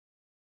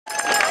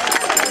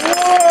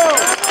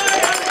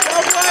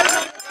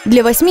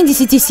Для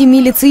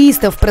 87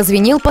 лицеистов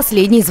прозвенел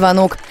последний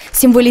звонок,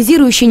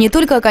 символизирующий не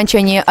только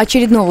окончание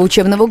очередного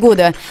учебного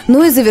года,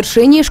 но и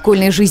завершение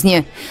школьной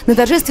жизни. На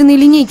торжественной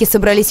линейке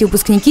собрались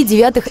выпускники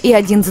 9 и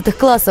 11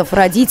 классов,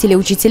 родители,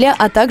 учителя,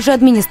 а также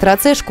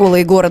администрация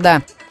школы и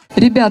города.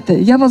 Ребята,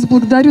 я вас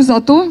благодарю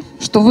за то,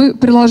 что вы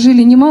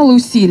приложили немало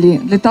усилий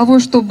для того,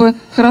 чтобы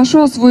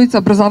хорошо освоить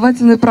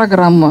образовательную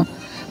программу,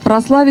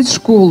 прославить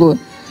школу,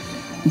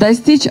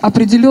 достичь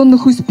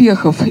определенных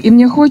успехов. И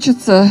мне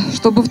хочется,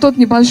 чтобы в тот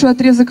небольшой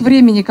отрезок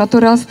времени,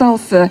 который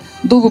остался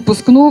до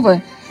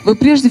выпускного, вы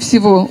прежде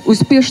всего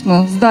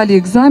успешно сдали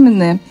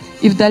экзамены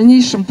и в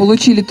дальнейшем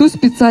получили ту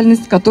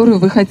специальность, которую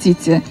вы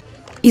хотите.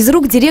 Из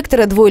рук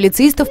директора двое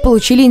лицеистов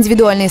получили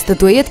индивидуальные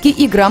статуэтки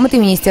и грамоты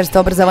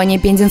Министерства образования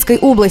Пензенской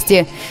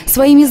области.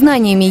 Своими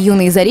знаниями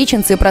юные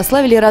зареченцы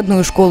прославили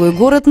родную школу и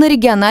город на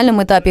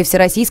региональном этапе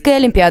Всероссийской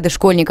олимпиады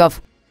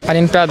школьников.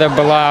 Олимпиада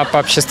была по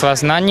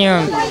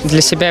обществознанию.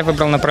 Для себя я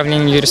выбрал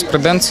направление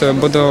юриспруденцию.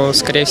 Буду,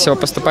 скорее всего,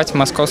 поступать в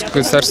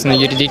Московскую государственную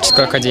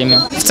юридическую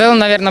академию. В целом,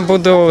 наверное,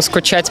 буду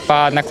скучать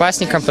по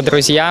одноклассникам, по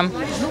друзьям,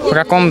 по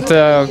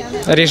какому-то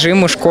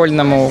режиму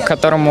школьному, к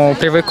которому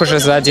привык уже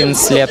за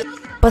 11 лет.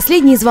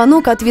 Последний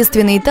звонок –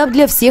 ответственный этап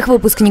для всех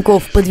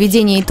выпускников,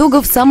 подведение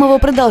итогов самого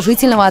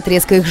продолжительного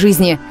отрезка их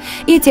жизни.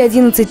 Эти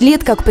 11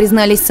 лет, как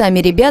признались сами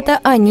ребята,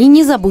 они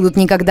не забудут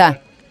никогда.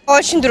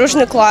 Очень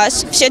дружный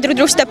класс, все друг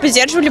друга всегда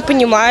поддерживали,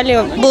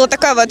 понимали. Была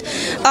такая вот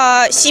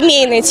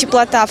семейная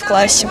теплота в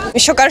классе.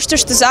 Еще кажется,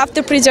 что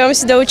завтра придем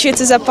сюда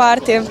учиться за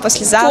парты,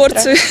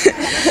 послезавтра.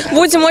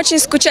 Будем очень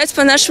скучать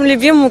по нашему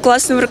любимому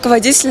классному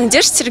руководителю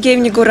Надежде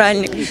Сергеевне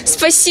Гуральник.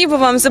 Спасибо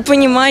вам за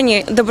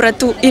понимание,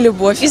 доброту и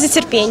любовь. И за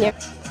терпение.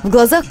 В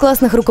глазах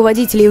классных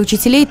руководителей и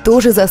учителей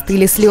тоже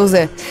застыли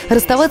слезы.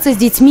 Расставаться с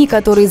детьми,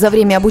 которые за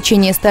время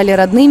обучения стали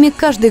родными,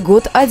 каждый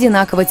год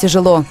одинаково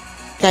тяжело.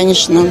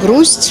 Конечно,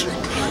 грусть,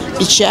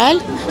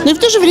 печаль, но и в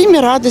то же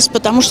время радость,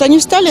 потому что они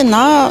встали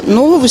на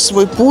новый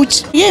свой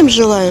путь. Я им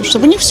желаю,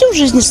 чтобы у них все в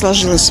жизни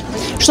сложилось,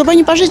 чтобы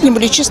они по жизни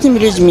были честными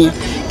людьми,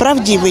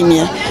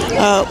 правдивыми,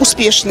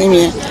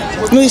 успешными,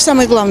 ну и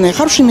самое главное,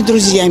 хорошими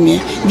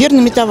друзьями,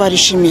 верными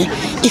товарищами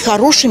и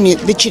хорошими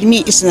дочерьми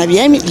и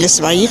сыновьями для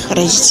своих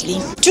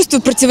родителей. Чувства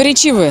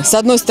противоречивые. С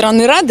одной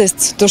стороны,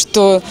 радость, то,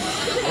 что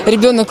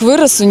ребенок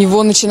вырос, у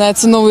него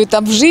начинается новый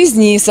этап в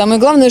жизни, и самое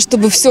главное,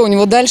 чтобы все у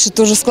него дальше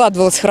тоже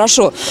складывалось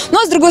хорошо. Ну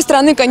а с другой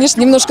стороны,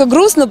 конечно, немножко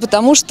грустно,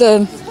 потому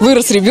что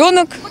вырос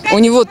ребенок, у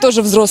него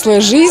тоже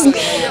взрослая жизнь,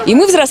 и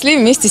мы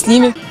взрослеем вместе с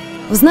ними.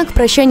 В знак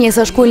прощания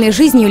со школьной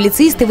жизнью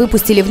лицеисты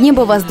выпустили в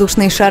небо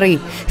воздушные шары.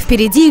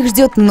 Впереди их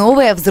ждет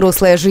новая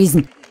взрослая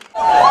жизнь.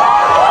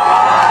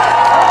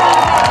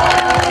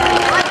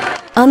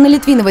 Анна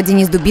Литвинова,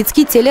 Денис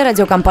Дубицкий,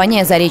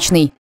 телерадиокомпания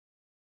 «Заречный».